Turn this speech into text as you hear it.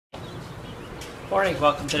Morning,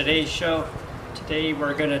 welcome to today's show. Today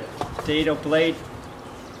we're going to Dado blade.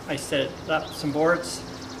 I set up some boards.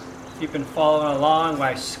 If you've been following along,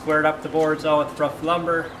 I squared up the boards all with rough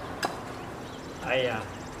lumber. I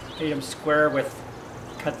made them square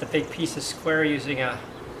cut the big piece of square using a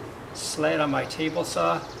sled on my table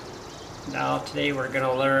saw. Now today we're going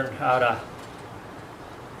to learn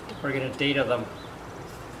we're going to dado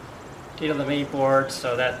the main board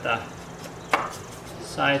so that the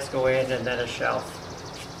sides go in and then a shelf.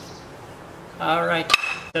 Alright,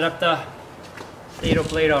 set up the dado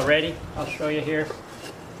blade already. I'll show you here,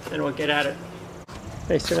 then we'll get at it.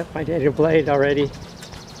 I set up my dado blade already.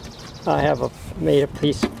 I have made a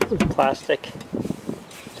piece of plastic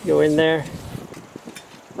to go in there.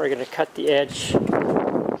 We're going to cut the edge.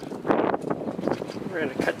 We're going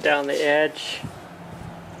to cut down the edge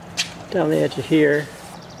of here.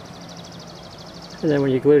 And then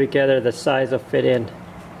when you glue together, the sides will fit in.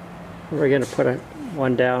 We're going to put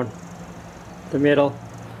one down the middle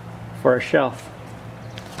for a shelf.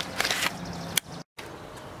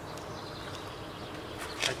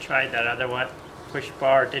 I tried that other one, push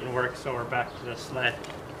bar, didn't work, so we're back to the sled.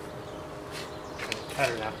 Cut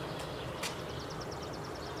it up.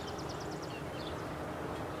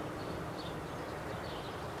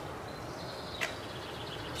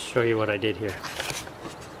 Show you what I did here.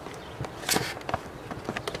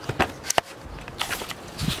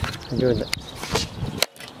 I'm doing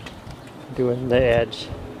the edge.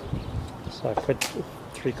 So I put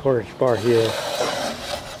 3/4 bar here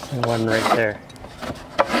and one right there,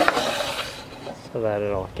 so that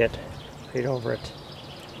it'll get right over it,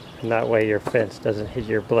 and that way your fence doesn't hit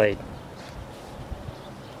your blade.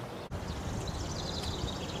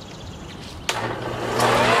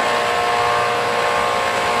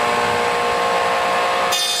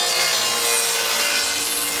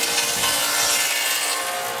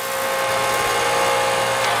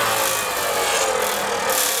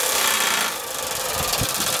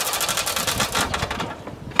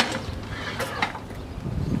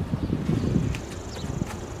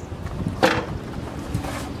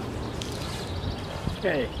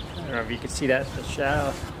 Okay, I don't know if you can see that, the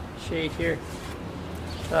shade here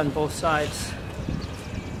on both sides.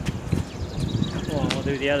 Well, we'll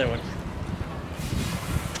do the other one.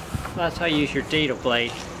 That's how you use your dado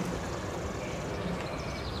blade.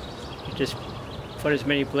 You just put as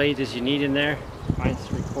many blades as you need in there. Mine's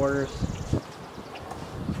 3/4.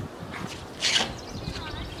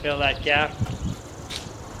 Fill that gap.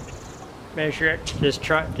 Measure it.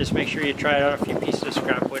 Just make sure you try out a few pieces of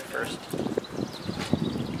scrap wood first.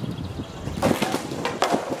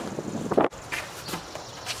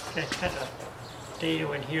 Okay, cut the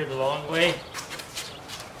dado in here the long way,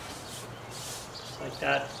 like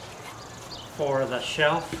that, for the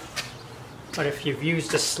shelf. But if you've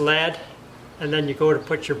used a sled and then you go to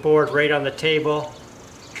put your board right on the table,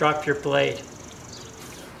 drop your blade.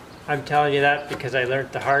 I'm telling you that because I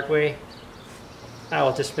learned the hard way. That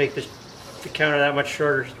will just make the counter that much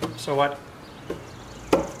shorter, so what?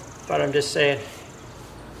 But I'm just saying,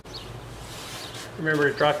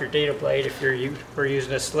 remember to drop your dado blade if we're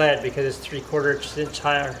using a sled, because it's 3/4 inch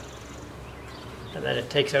higher, and then it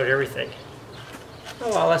takes out everything. Oh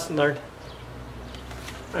well, lesson learned.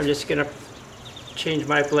 I'm just gonna change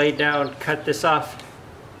my blade now and cut this off.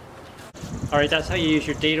 Alright, that's how you use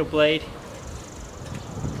your dado blade.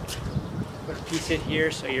 Put a piece in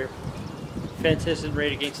here so your fence isn't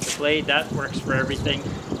right against the blade. That works for everything,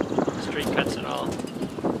 straight cuts and all.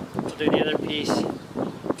 We'll do the other piece.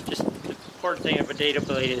 Just the important thing of a dado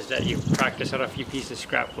blade is that you practice on a few pieces of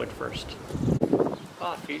scrap wood first.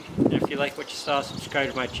 Well, if you like what you saw, subscribe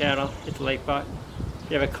to my channel, hit the like button.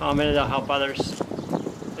 If you have a comment that'll help others,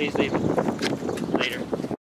 please leave it. Later.